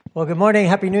Well, good morning.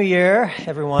 Happy New Year,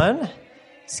 everyone.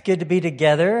 It's good to be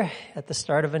together at the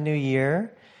start of a new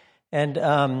year.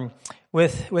 And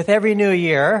with every new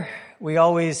year, we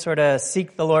always sort of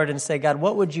seek the Lord and say, God,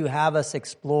 what would you have us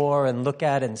explore and look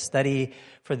at and study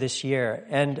for this year?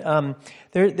 And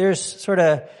there's sort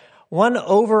of one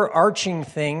overarching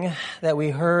thing that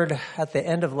we heard at the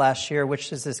end of last year,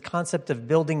 which is this concept of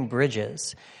building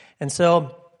bridges. And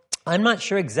so I'm not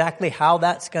sure exactly how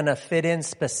that's going to fit in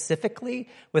specifically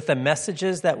with the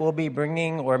messages that we'll be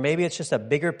bringing, or maybe it's just a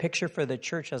bigger picture for the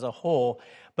church as a whole.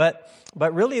 But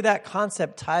really that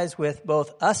concept ties with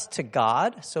both us to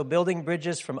God, so building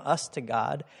bridges from us to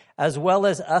God, as well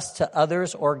as us to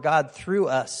others, or God through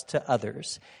us to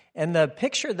others. And the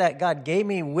picture that God gave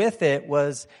me with it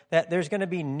was that there's going to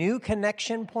be new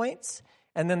connection points,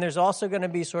 and then there's also going to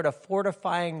be sort of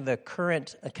fortifying the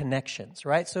current connections,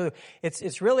 right? So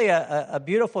it's really a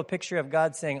beautiful picture of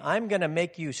God saying, I'm going to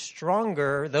make you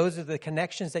stronger. Those are the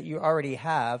connections that you already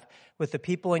have with the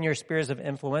people in your spheres of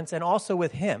influence and also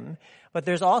with Him. But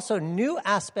there's also new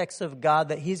aspects of God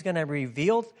that He's going to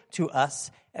reveal to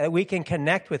us that we can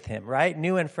connect with Him, right?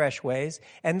 New and fresh ways.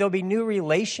 And there'll be new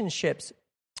relationships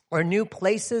or new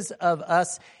places of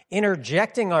us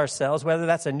interjecting ourselves, whether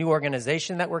that's a new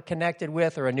organization that we're connected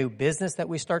with or a new business that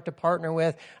we start to partner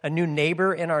with, a new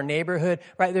neighbor in our neighborhood,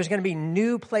 right? There's going to be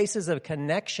new places of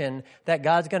connection that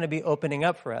God's going to be opening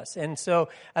up for us. And so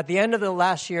at the end of the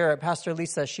last year, Pastor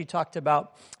Lisa, she talked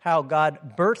about how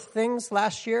God birthed things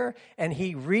last year and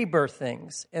He rebirthed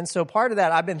things. And so part of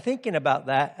that, I've been thinking about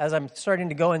that as I'm starting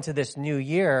to go into this new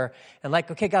year and like,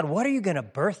 okay, God, what are you going to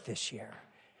birth this year?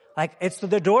 Like,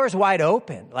 the door's wide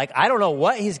open. Like, I don't know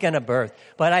what He's going to birth,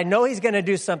 but I know He's going to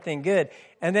do something good.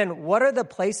 And then what are the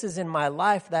places in my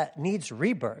life that needs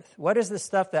rebirth? What is the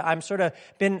stuff that I'm sort of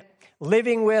been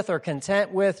living with or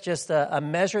content with, just a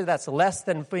measure that's less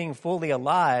than being fully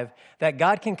alive, that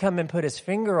God can come and put His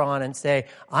finger on and say,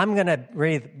 I'm going to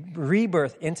breathe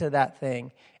rebirth into that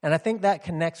thing. And I think that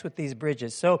connects with these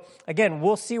bridges. So again,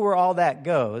 we'll see where all that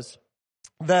goes.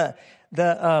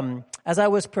 As I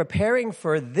was preparing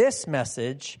for this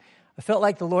message, I felt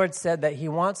like the Lord said that He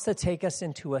wants to take us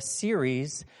into a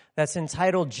series that's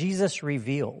entitled Jesus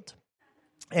Revealed.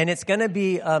 And it's going to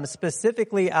be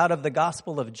specifically out of the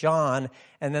Gospel of John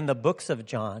and then the books of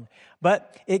John.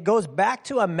 But it goes back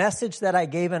to a message that I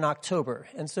gave in October.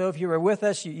 And so if you were with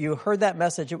us, you heard that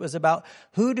message. It was about,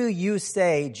 who do you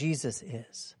say Jesus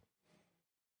is?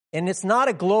 And it's not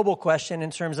a global question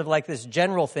in terms of like this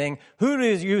general thing. Who do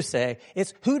you say?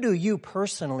 It's who do you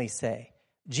personally say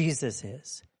Jesus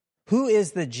is? Who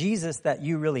is the Jesus that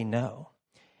you really know?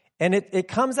 And it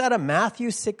comes out of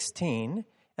Matthew 16,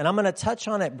 and I'm going to touch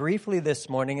on it briefly this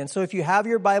morning. And so if you have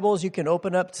your Bibles, you can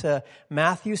open up to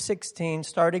Matthew 16,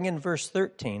 starting in verse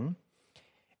 13.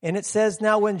 And it says,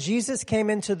 now when Jesus came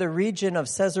into the region of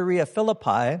Caesarea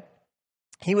Philippi,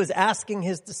 He was asking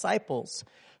His disciples,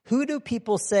 who do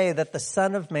people say that the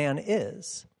Son of Man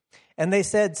is? And they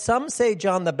said, some say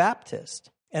John the Baptist,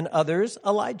 and others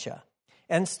Elijah,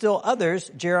 and still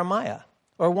others Jeremiah,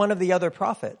 or one of the other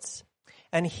prophets.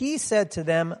 And He said to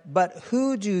them, but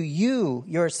who do you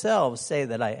yourselves say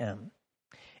that I am?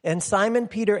 And Simon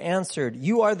Peter answered,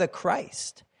 you are the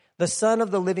Christ, the Son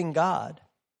of the living God.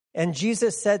 And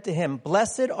Jesus said to him,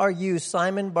 blessed are you,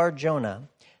 Simon Bar-Jonah,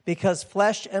 because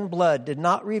flesh and blood did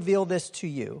not reveal this to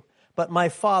you, but my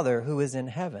Father who is in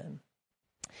heaven.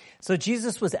 So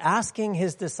Jesus was asking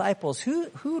His disciples,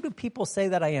 who do people say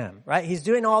that I am, right? He's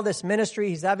doing all this ministry.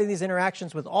 He's having these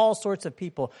interactions with all sorts of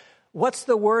people. What's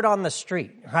the word on the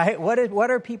street, right?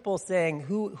 What are people saying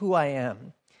who I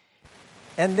am?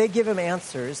 And they give Him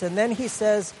answers. And then He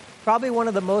says, probably one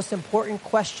of the most important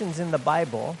questions in the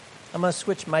Bible. I'm going to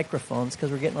switch microphones because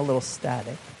we're getting a little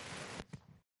static.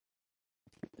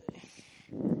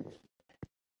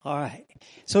 All right.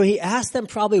 So He asked them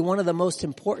probably one of the most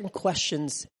important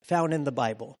questions found in the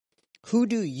Bible. Who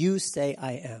do you say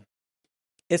I am?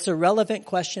 It's a relevant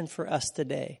question for us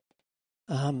today.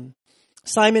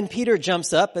 Simon Peter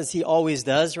jumps up, as he always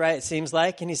does, right? It seems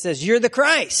like, and he says, you're the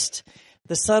Christ,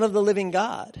 the Son of the living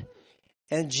God.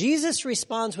 And Jesus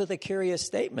responds with a curious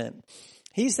statement.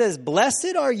 He says,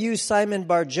 blessed are you, Simon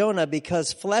Bar-Jonah,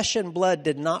 because flesh and blood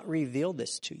did not reveal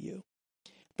this to you,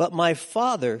 but my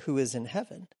Father who is in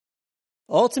heaven.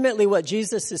 Ultimately, what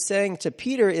Jesus is saying to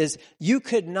Peter is, you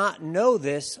could not know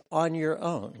this on your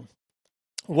own.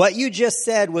 What you just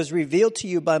said was revealed to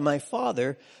you by my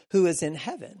Father who is in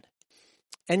heaven.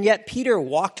 And yet Peter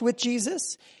walked with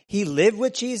Jesus. He lived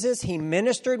with Jesus. He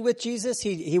ministered with Jesus.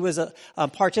 He was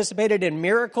participated in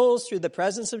miracles through the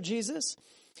presence of Jesus.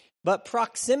 But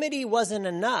proximity wasn't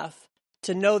enough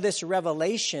to know this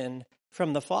revelation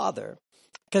from the Father.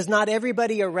 Because not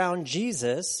everybody around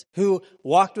Jesus who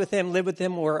walked with him, lived with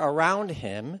him, or around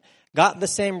him got the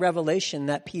same revelation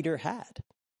that Peter had.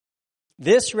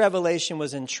 This revelation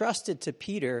was entrusted to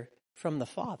Peter from the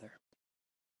Father.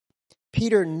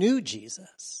 Peter knew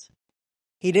Jesus.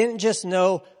 He didn't just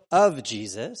know of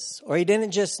Jesus, or he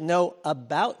didn't just know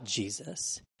about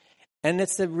Jesus. And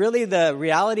it's really the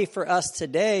reality for us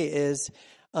today is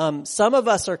some of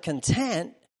us are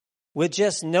content with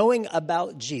just knowing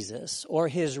about Jesus or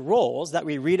his roles that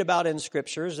we read about in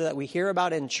scriptures or that we hear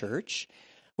about in church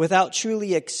without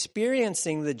truly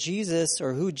experiencing the Jesus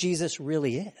or who Jesus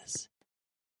really is.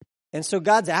 And so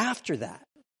God's after that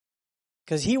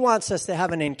because he wants us to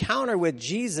have an encounter with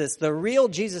Jesus, the real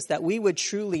Jesus, that we would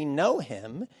truly know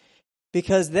him,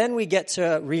 because then we get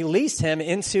to release him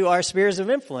into our spheres of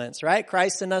influence, right?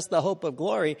 Christ in us, the hope of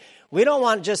glory. We don't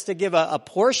want just to give a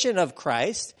portion of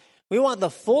Christ. We want the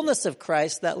fullness of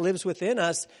Christ that lives within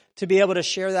us to be able to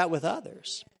share that with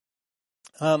others.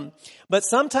 But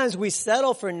sometimes we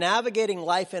settle for navigating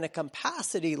life in a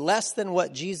capacity less than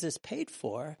what Jesus paid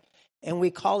for, and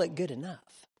we call it good enough.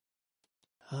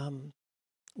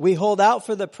 We hold out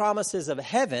for the promises of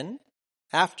heaven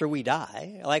after we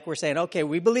die. Like we're saying, okay,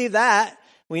 we believe that.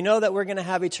 We know that we're going to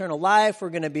have eternal life. We're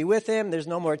going to be with him. There's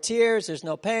no more tears. There's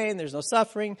no pain. There's no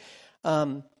suffering.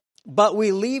 But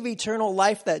we leave eternal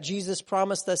life that Jesus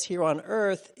promised us here on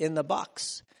earth in the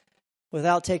box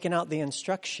without taking out the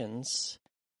instructions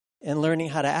and learning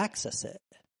how to access it.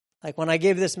 Like when I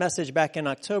gave this message back in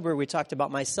October, we talked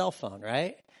about my cell phone,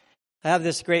 right? I have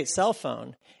this great cell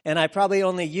phone, and I probably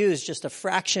only use just a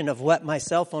fraction of what my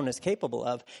cell phone is capable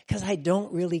of because I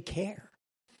don't really care.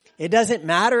 It doesn't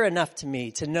matter enough to me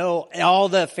to know all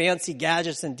the fancy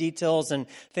gadgets and details and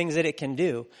things that it can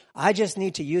do. I just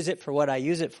need to use it for what I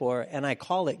use it for, and I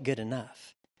call it good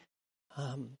enough.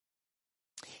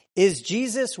 Is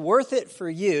Jesus worth it for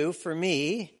you, for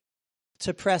me,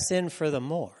 to press in for the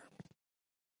more?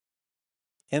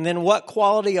 And then what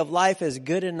quality of life is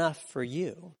good enough for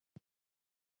you?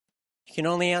 You can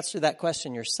only answer that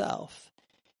question yourself.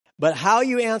 But how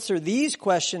you answer these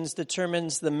questions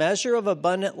determines the measure of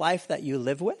abundant life that you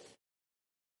live with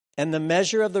and the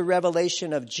measure of the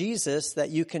revelation of Jesus that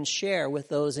you can share with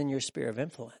those in your sphere of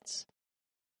influence.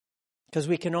 Because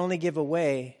we can only give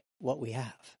away what we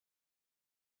have.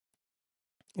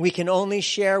 We can only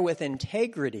share with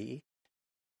integrity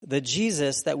the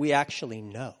Jesus that we actually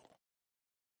know.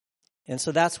 And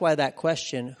so that's why that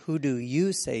question, who do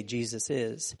you say Jesus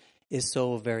is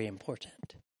so very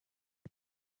important.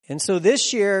 And so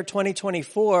this year,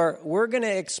 2024, we're going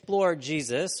to explore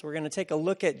Jesus. We're going to take a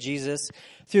look at Jesus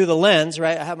through the lens,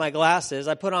 right? I have my glasses.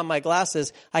 I put on my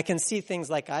glasses. I can see things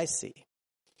like I see.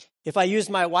 If I used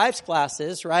my wife's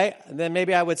glasses, right, then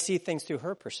maybe I would see things through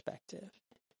her perspective.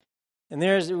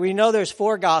 And we know there's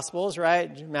 4 Gospels,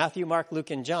 right? Matthew, Mark,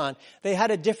 Luke, and John. They had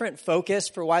a different focus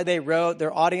for why they wrote.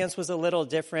 Their audience was a little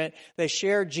different. They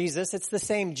shared Jesus. It's the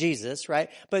same Jesus, right?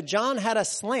 But John had a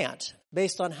slant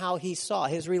based on how he saw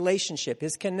his relationship,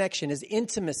 his connection, his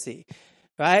intimacy,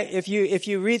 right? If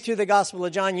you read through the Gospel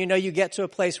of John, you know you get to a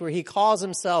place where he calls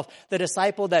himself the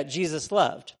disciple that Jesus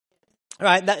loved.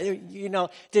 Right?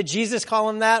 Did Jesus call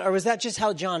him that, or was that just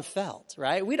how John felt,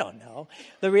 right? We don't know.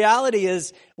 The reality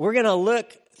is we're going to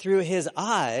look through his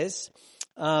eyes,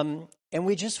 and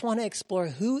we just want to explore,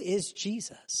 who is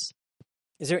Jesus?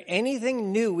 Is there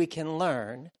anything new we can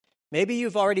learn? Maybe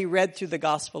you've already read through the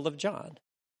Gospel of John.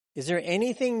 Is there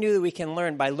anything new that we can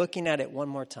learn by looking at it one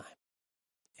more time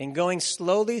and going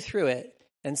slowly through it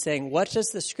and saying, what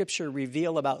does the Scripture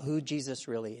reveal about who Jesus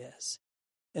really is?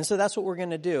 And so that's what we're going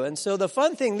to do. And so the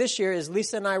fun thing this year is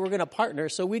Lisa and I, we're going to partner.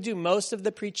 So we do most of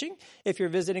the preaching if you're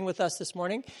visiting with us this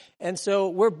morning. And so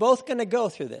we're both going to go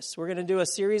through this. We're going to do a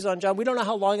series on John. We don't know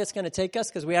how long it's going to take us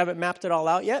because we haven't mapped it all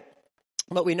out yet.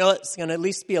 But we know it's going to at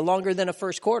least be longer than a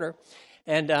first quarter.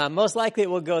 And most likely it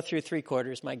will go through 3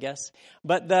 quarters, my guess.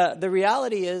 But the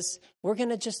reality is we're going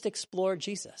to just explore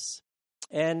Jesus.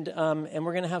 And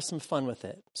we're going to have some fun with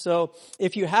it. So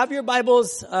if you have your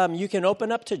Bibles, you can open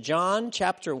up to John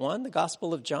chapter 1, the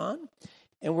Gospel of John,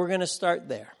 and we're going to start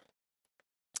there.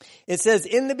 It says,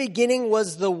 in the beginning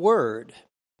was the Word,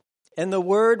 and the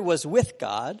Word was with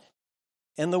God,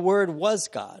 and the Word was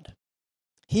God.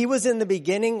 He was in the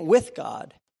beginning with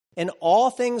God, and all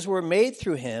things were made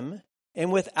through him,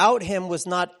 and without him was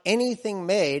not anything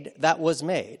made that was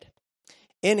made.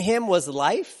 In him was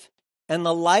life, and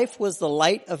the life was the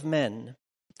light of men.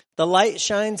 The light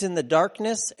shines in the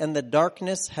darkness, and the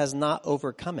darkness has not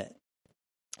overcome it.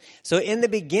 So in the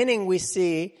beginning, we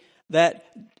see that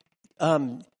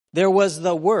There was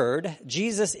the Word.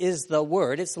 Jesus is the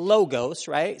Word. It's logos,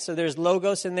 right? So there's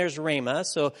logos and there's rhema.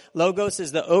 So logos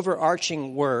is the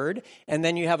overarching word. And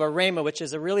then you have a rhema, which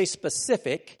is a really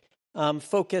specific,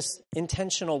 focused,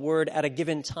 intentional word at a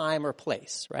given time or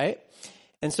place, right?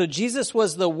 And so Jesus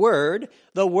was the Word.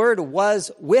 The Word was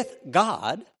with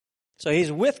God. So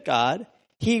he's with God.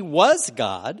 He was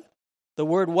God. The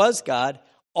Word was God.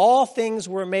 All things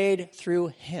were made through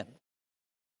him.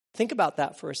 Think about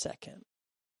that for a second,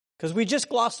 because we just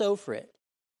gloss over it.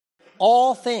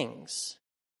 All things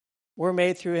were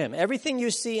made through him. Everything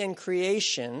you see in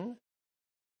creation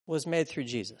was made through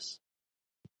Jesus.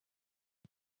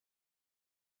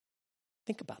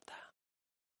 Think about that.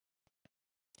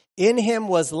 In him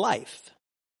was life,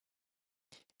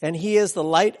 and he is the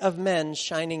light of men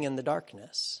shining in the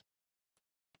darkness.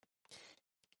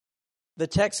 The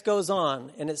text goes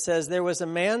on, and it says, there was a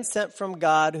man sent from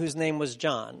God whose name was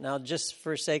John. Now, just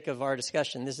for sake of our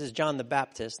discussion, this is John the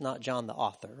Baptist, not John the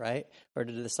author, right? Or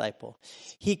the disciple.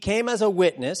 He came as a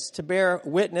witness to bear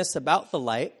witness about the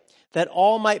light, that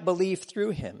all might believe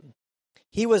through him.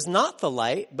 He was not the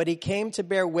light, but he came to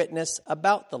bear witness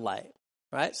about the light,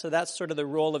 right? So that's sort of the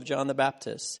role of John the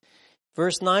Baptist.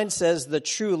 Verse 9 says, the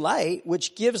true light,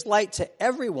 which gives light to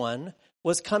everyone,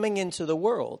 was coming into the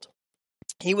world.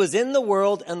 He was in the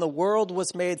world, and the world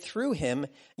was made through him,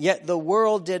 yet the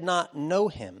world did not know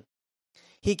him.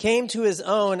 He came to his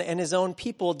own, and his own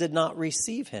people did not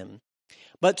receive him.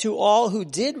 But to all who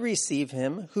did receive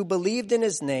him, who believed in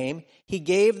his name, he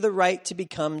gave the right to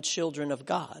become children of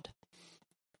God,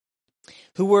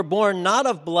 who were born not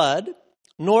of blood,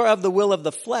 nor of the will of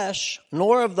the flesh,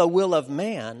 nor of the will of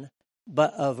man,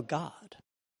 but of God.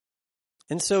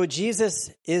 And so Jesus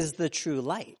is the true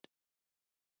light.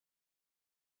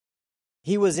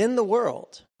 He was in the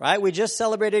world, right? We just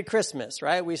celebrated Christmas,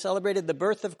 right? We celebrated the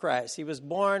birth of Christ. He was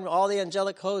born, all the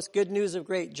angelic hosts, good news of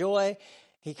great joy.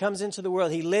 He comes into the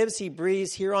world. He lives, he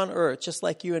breathes here on earth, just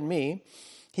like you and me.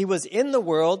 He was in the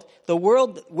world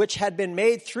which had been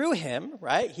made through him,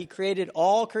 right? He created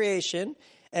all creation,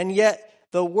 and yet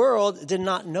the world did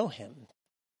not know him.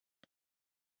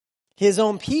 His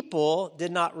own people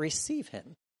did not receive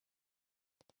him.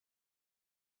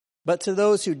 But to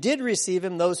those who did receive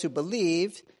him, those who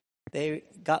believed, they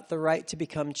got the right to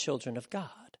become children of God,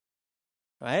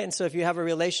 right? And so if you have a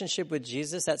relationship with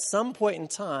Jesus, at some point in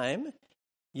time,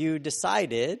 you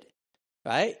decided,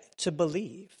 right, to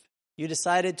believe. You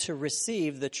decided to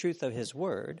receive the truth of his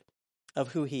word, of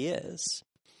who he is.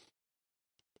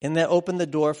 And that opened the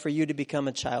door for you to become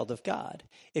a child of God.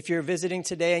 If you're visiting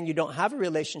today and you don't have a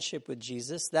relationship with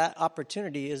Jesus, that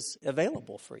opportunity is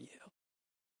available for you.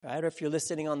 Right? Or if you're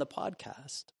listening on the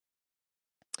podcast.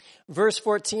 Verse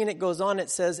 14, it goes on,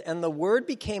 it says, and the word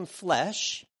became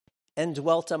flesh and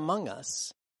dwelt among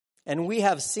us, and we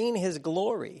have seen his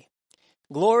glory.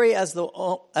 Glory as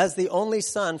the only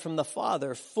Son from the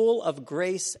Father, full of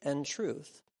grace and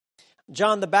truth.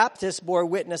 John the Baptist bore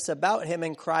witness about him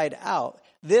and cried out,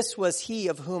 this was he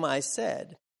of whom I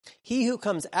said, he who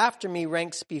comes after me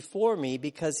ranks before me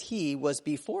because he was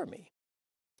before me.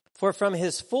 For from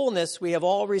his fullness we have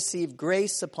all received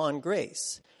grace upon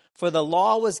grace. For the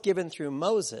law was given through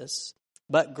Moses,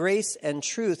 but grace and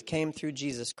truth came through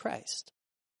Jesus Christ.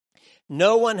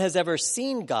 No one has ever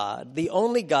seen God, the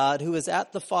only God who is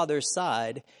at the Father's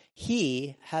side.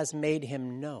 He has made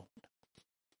him known.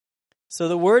 So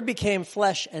the Word became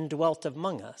flesh and dwelt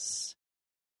among us.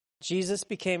 Jesus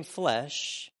became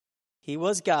flesh. He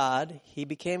was God. He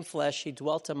became flesh. He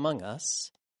dwelt among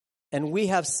us. And we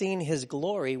have seen his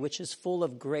glory, which is full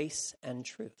of grace and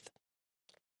truth.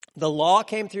 The law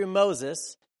came through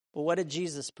Moses, but what did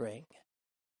Jesus bring?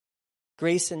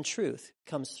 Grace and truth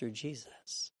comes through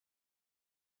Jesus.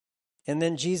 And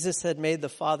then Jesus had made the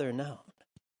Father known.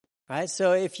 Right?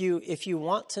 So if you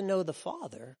want to know the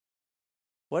Father,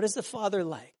 what is the Father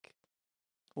like?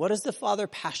 What is the Father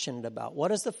passionate about? What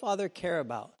does the Father care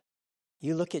about?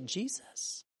 You look at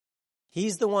Jesus.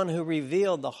 He's the one who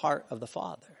revealed the heart of the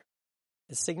Father.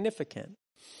 It's significant.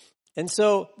 And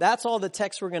so that's all the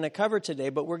text we're going to cover today,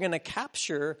 but we're going to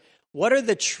capture what are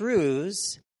the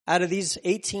truths out of these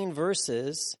 18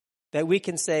 verses that we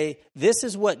can say, this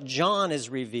is what John is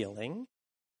revealing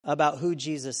about who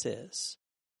Jesus is.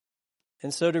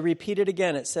 And so to repeat it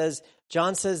again, it says,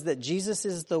 John says that Jesus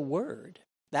is the Word.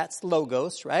 That's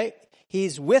logos, right?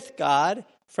 He's with God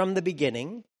from the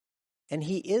beginning, and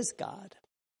he is God.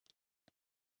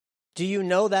 Do you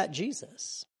know that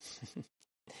Jesus?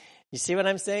 You see what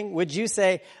I'm saying? Would you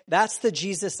say, that's the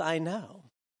Jesus I know?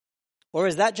 Or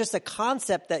is that just a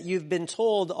concept that you've been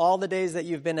told all the days that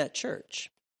you've been at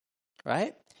church?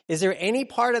 Right? Is there any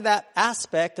part of that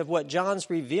aspect of what John's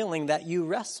revealing that you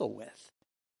wrestle with?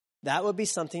 That would be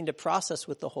something to process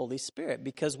with the Holy Spirit,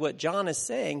 because what John is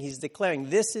saying, he's declaring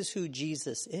this is who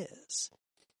Jesus is.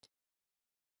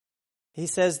 He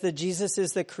says that Jesus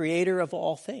is the creator of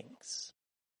all things.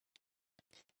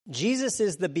 Jesus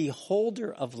is the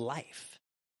beholder of life.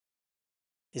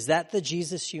 Is that the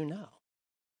Jesus you know?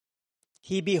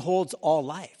 He beholds all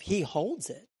life. He holds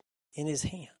it in his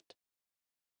hand.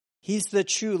 He's the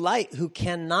true light who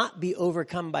cannot be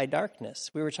overcome by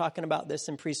darkness. We were talking about this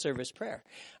in pre-service prayer,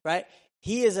 right?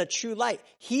 He is a true light.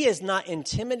 He is not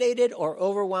intimidated or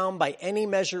overwhelmed by any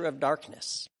measure of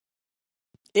darkness.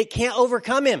 It can't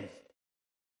overcome him.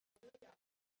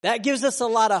 That gives us a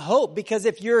lot of hope, because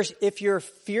if you're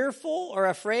fearful or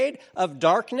afraid of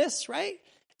darkness, right?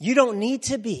 You don't need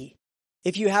to be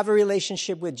if you have a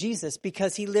relationship with Jesus,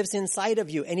 because he lives inside of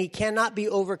you and he cannot be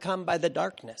overcome by the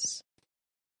darkness.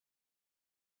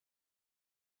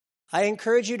 I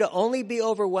encourage you to only be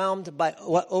overwhelmed by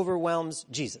what overwhelms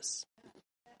Jesus.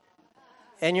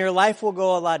 And your life will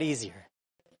go a lot easier.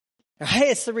 Right?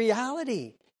 It's the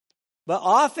reality. But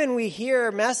often we hear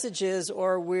messages,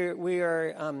 or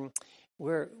we're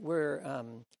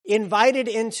invited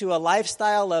into a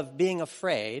lifestyle of being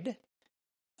afraid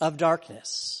of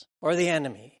darkness or the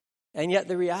enemy. And yet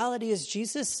the reality is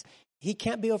Jesus, he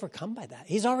can't be overcome by that.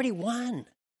 He's already won,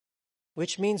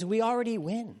 which means we already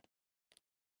win.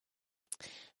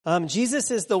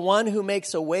 Jesus is the one who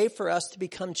makes a way for us to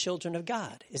become children of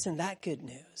God. Isn't that good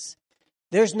news?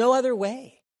 There's no other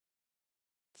way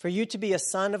for you to be a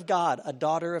son of God, a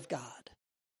daughter of God.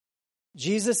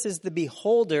 Jesus is the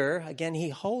beholder, again, he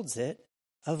holds it,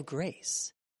 of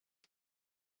grace.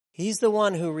 He's the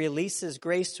one who releases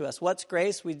grace to us. What's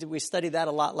grace? We studied that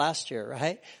a lot last year,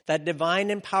 right? That divine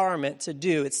empowerment to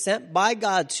do. It's sent by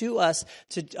God to us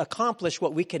to accomplish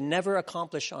what we could never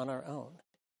accomplish on our own.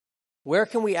 Where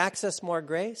can we access more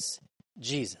grace?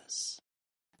 Jesus.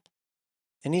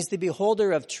 And he's the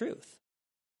beholder of truth.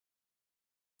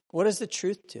 What does the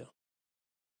truth do?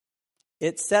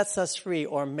 It sets us free,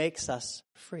 or makes us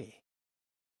free.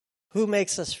 Who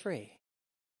makes us free?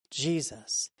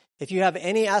 Jesus. If you have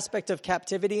any aspect of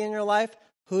captivity in your life,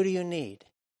 who do you need?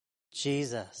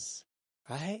 Jesus.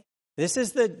 Right? This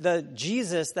is the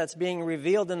Jesus that's being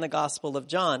revealed in the Gospel of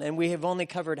John, and we have only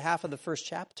covered half of the first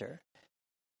chapter.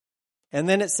 And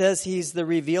then it says he's the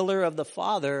revealer of the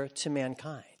Father to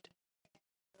mankind.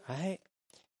 Right?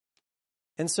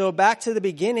 And so back to the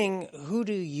beginning, who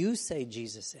do you say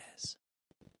Jesus is?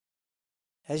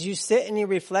 As you sit and you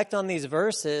reflect on these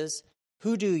verses,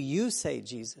 who do you say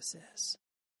Jesus is?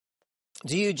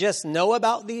 Do you just know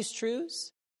about these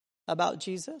truths about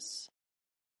Jesus?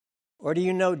 Or do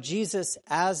you know Jesus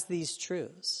as these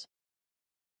truths?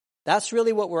 That's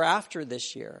really what we're after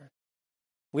this year.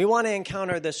 We want to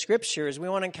encounter the scriptures. We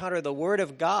want to encounter the Word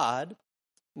of God,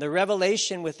 the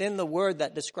revelation within the Word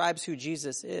that describes who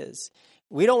Jesus is.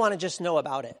 We don't want to just know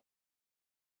about it.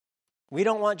 We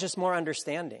don't want just more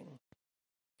understanding,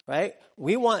 right?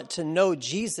 We want to know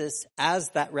Jesus as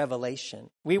that revelation.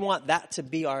 We want that to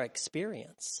be our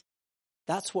experience.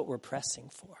 That's what we're pressing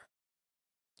for.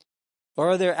 Or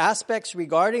are there aspects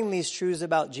regarding these truths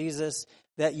about Jesus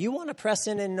that you want to press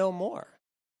in and know more?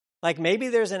 Like maybe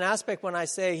there's an aspect when I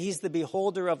say he's the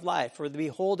beholder of life or the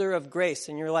beholder of grace,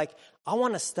 and you're like, I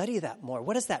want to study that more.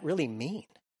 What does that really mean?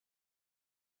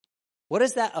 What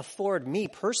does that afford me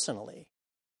personally?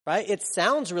 Right? It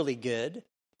sounds really good,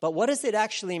 but what does it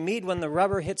actually mean when the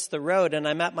rubber hits the road and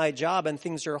I'm at my job and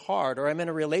things are hard, or I'm in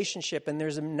a relationship and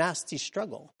there's a nasty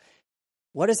struggle?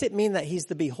 What does it mean that he's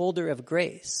the beholder of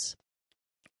grace?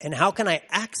 And how can I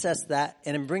access that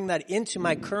and bring that into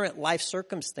my current life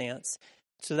circumstance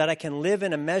so that I can live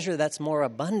in a measure that's more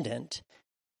abundant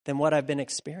than what I've been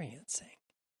experiencing?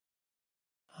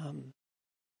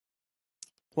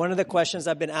 One of the questions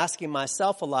I've been asking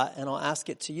myself a lot, and I'll ask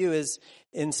it to you, is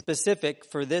in specific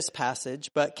for this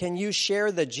passage, but can you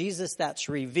share the Jesus that's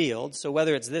revealed? So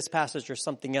whether it's this passage or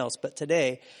something else, but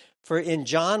today, for in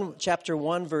John chapter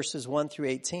 1, verses 1 through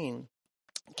 18,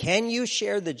 can you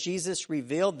share the Jesus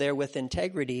revealed there with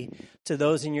integrity to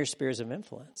those in your spheres of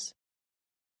influence?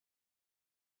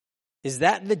 Is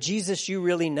that the Jesus you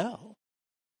really know?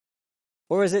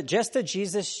 Or is it just a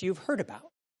Jesus you've heard about?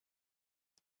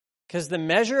 Because the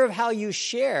measure of how you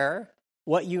share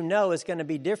what you know is going to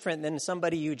be different than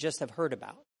somebody you just have heard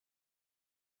about.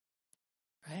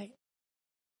 Right?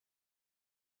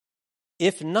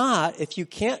 If not, if you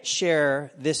can't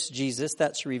share this Jesus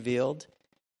that's revealed,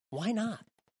 why not?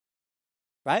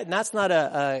 Right? And that's not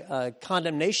a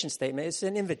condemnation statement. It's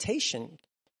an invitation.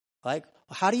 Like,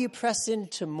 How do you press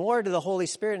into more to the Holy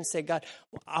Spirit and say, God,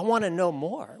 I want to know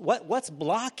more? What's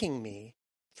blocking me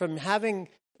from having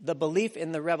the belief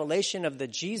in the revelation of the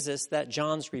Jesus that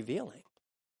John's revealing?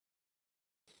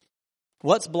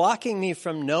 What's blocking me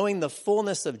from knowing the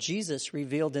fullness of Jesus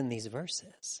revealed in these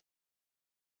verses?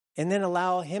 And then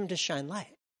allow him to shine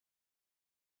light.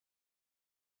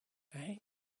 Right?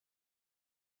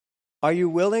 Are you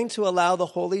willing to allow the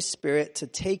Holy Spirit to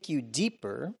take you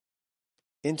deeper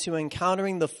into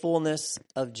encountering the fullness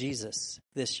of Jesus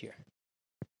this year?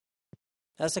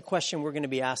 That's a question we're going to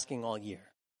be asking all year.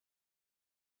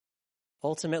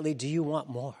 Ultimately, do you want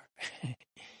more?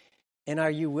 And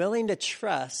are you willing to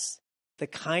trust the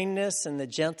kindness and the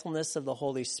gentleness of the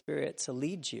Holy Spirit to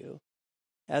lead you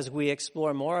as we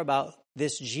explore more about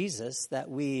this Jesus that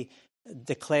we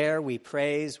declare, we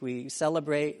praise, we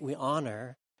celebrate, we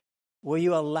honor? Will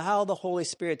you allow the Holy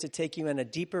Spirit to take you in a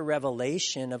deeper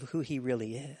revelation of who he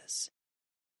really is?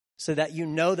 So that you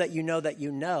know that you know that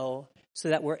you know, so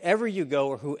that wherever you go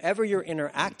or whoever you're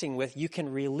interacting with, you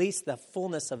can release the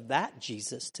fullness of that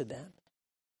Jesus to them.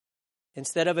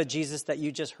 Instead of a Jesus that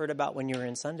you just heard about when you were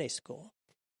in Sunday school,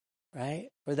 right?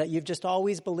 Or that you've just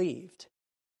always believed,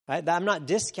 right? I'm not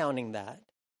discounting that,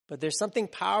 but there's something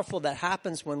powerful that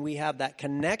happens when we have that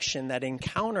connection, that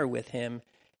encounter with him,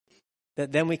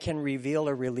 that then we can reveal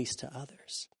or release to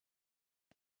others,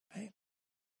 right?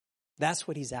 That's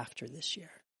what he's after this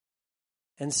year.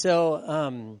 And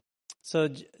so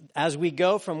as we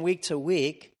go from week to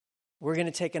week, we're going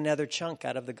to take another chunk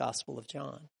out of the Gospel of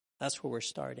John. That's where we're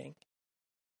starting.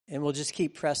 And we'll just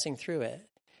keep pressing through it.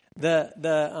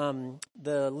 The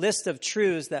list of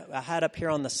truths that I had up here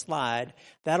on the slide,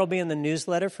 that'll be in the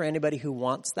newsletter for anybody who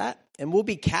wants that. And we'll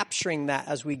be capturing that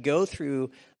as we go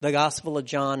through the Gospel of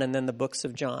John and then the books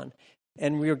of John.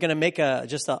 And we're going to make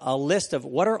just a list of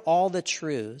what are all the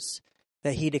truths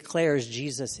that he declares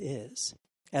Jesus is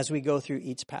as we go through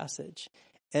each passage.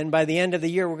 And by the end of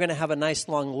the year, we're going to have a nice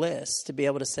long list to be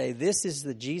able to say, this is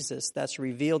the Jesus that's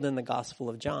revealed in the Gospel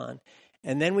of John.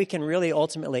 And then we can really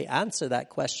ultimately answer that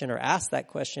question or ask that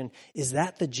question, is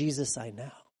that the Jesus I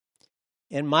know?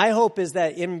 And my hope is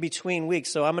that in between weeks,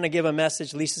 so I'm going to give a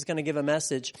message, Lisa's going to give a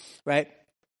message, right?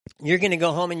 You're going to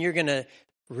go home and you're going to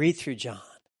read through John.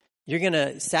 You're going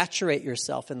to saturate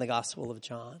yourself in the Gospel of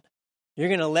John. You're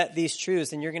going to let these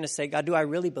truths and you're going to say, God, do I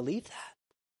really believe that?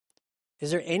 Is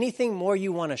there anything more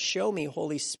you want to show me,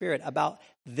 Holy Spirit, about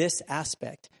this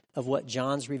aspect of what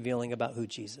John's revealing about who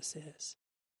Jesus is?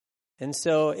 And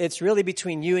so it's really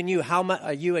between you and you. How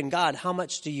much, you and God, how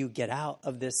much do you get out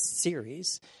of this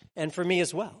series? And for me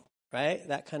as well, right?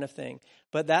 That kind of thing.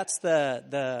 But that's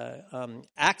the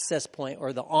access point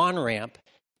or the on-ramp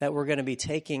that we're going to be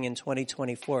taking in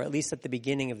 2024, at least at the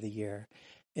beginning of the year,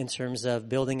 in terms of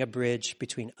building a bridge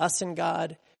between us and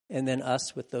God and then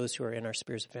us with those who are in our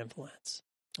spheres of influence.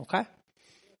 Okay?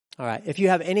 All right. If you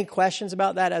have any questions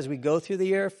about that as we go through the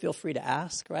year, feel free to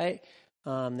ask, right?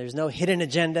 There's no hidden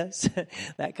agendas,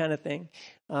 that kind of thing.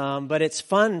 But it's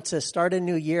fun to start a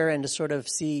new year and to sort of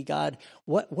see, God,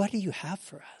 what do you have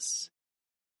for us?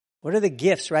 What are the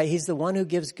gifts, right? He's the one who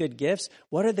gives good gifts.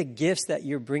 What are the gifts that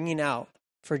you're bringing out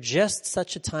for just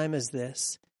such a time as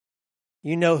this?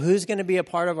 You know who's going to be a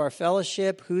part of our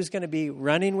fellowship, who's going to be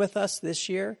running with us this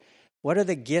year. What are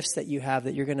the gifts that you have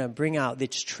that you're going to bring out,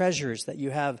 these treasures that you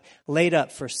have laid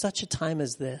up for such a time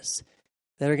as this,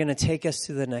 that are going to take us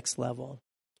to the next level?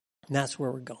 And that's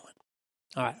where we're going.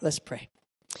 All right, let's pray.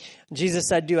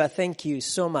 Jesus, I thank you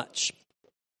so much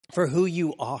for who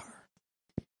you are.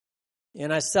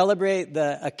 And I celebrate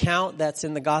the account that's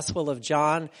in the Gospel of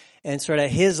John and sort of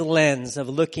his lens of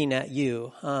looking at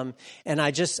you. And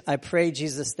I pray,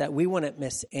 Jesus, that we wouldn't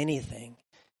miss anything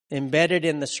embedded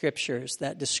in the scriptures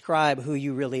that describe who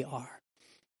you really are.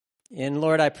 And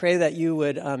Lord, I pray that you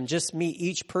would just meet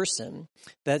each person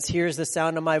that hears the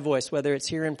sound of my voice, whether it's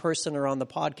here in person or on the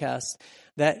podcast,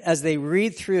 that as they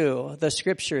read through the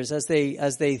scriptures, as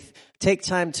they take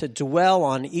time to dwell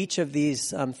on each of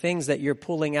these things that you're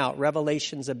pulling out,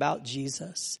 revelations about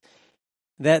Jesus,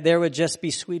 that there would just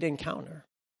be sweet encounter.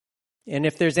 And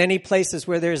if there's any places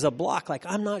where there's a block, like,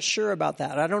 I'm not sure about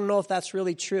that, I don't know if that's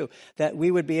really true, that we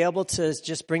would be able to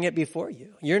just bring it before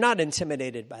you. You're not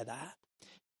intimidated by that.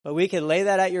 But we could lay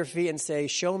that at your feet and say,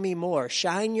 show me more,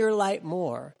 shine your light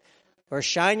more, or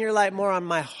shine your light more on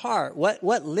my heart. What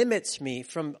limits me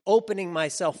from opening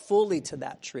myself fully to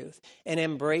that truth and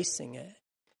embracing it?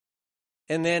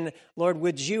 And then, Lord,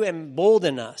 would you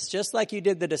embolden us, just like you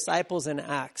did the disciples in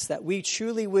Acts, that we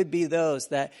truly would be those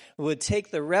that would take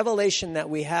the revelation that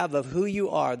we have of who you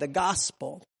are, the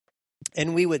gospel,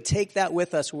 And we would take that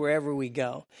with us wherever we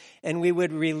go. And we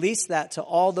would release that to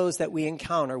all those that we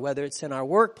encounter, whether it's in our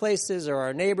workplaces or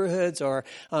our neighborhoods or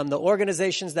the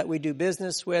organizations that we do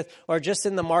business with, or just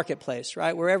in the marketplace,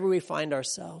 right? Wherever we find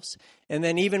ourselves. And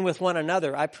then even with one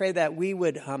another, I pray that we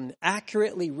would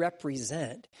accurately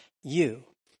represent you.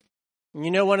 You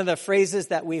know, one of the phrases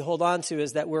that we hold on to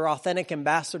is that we're authentic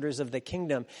ambassadors of the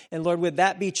kingdom. And Lord, would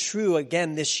that be true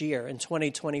again this year in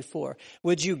 2024?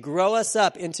 Would you grow us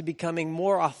up into becoming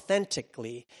more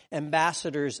authentically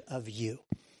ambassadors of you?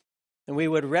 And we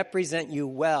would represent you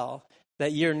well,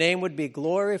 that your name would be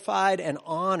glorified and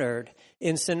honored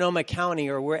in Sonoma County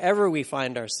or wherever we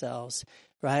find ourselves,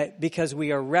 right? Because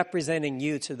we are representing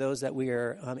you to those that we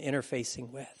are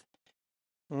interfacing with.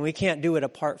 And we can't do it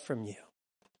apart from you.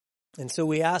 And so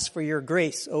we ask for your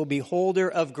grace, O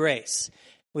beholder of grace.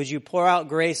 Would you pour out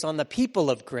grace on the people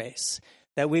of grace,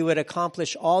 that we would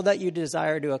accomplish all that you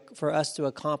desire for us to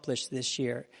accomplish this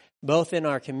year, both in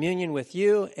our communion with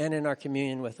you and in our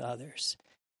communion with others.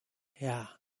 Yeah.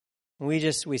 We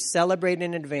celebrate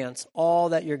in advance all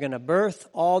that you're going to birth,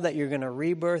 all that you're going to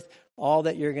rebirth, all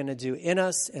that you're going to do in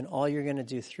us, and all you're going to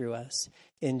do through us.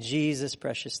 In Jesus'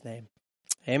 precious name.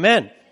 Amen.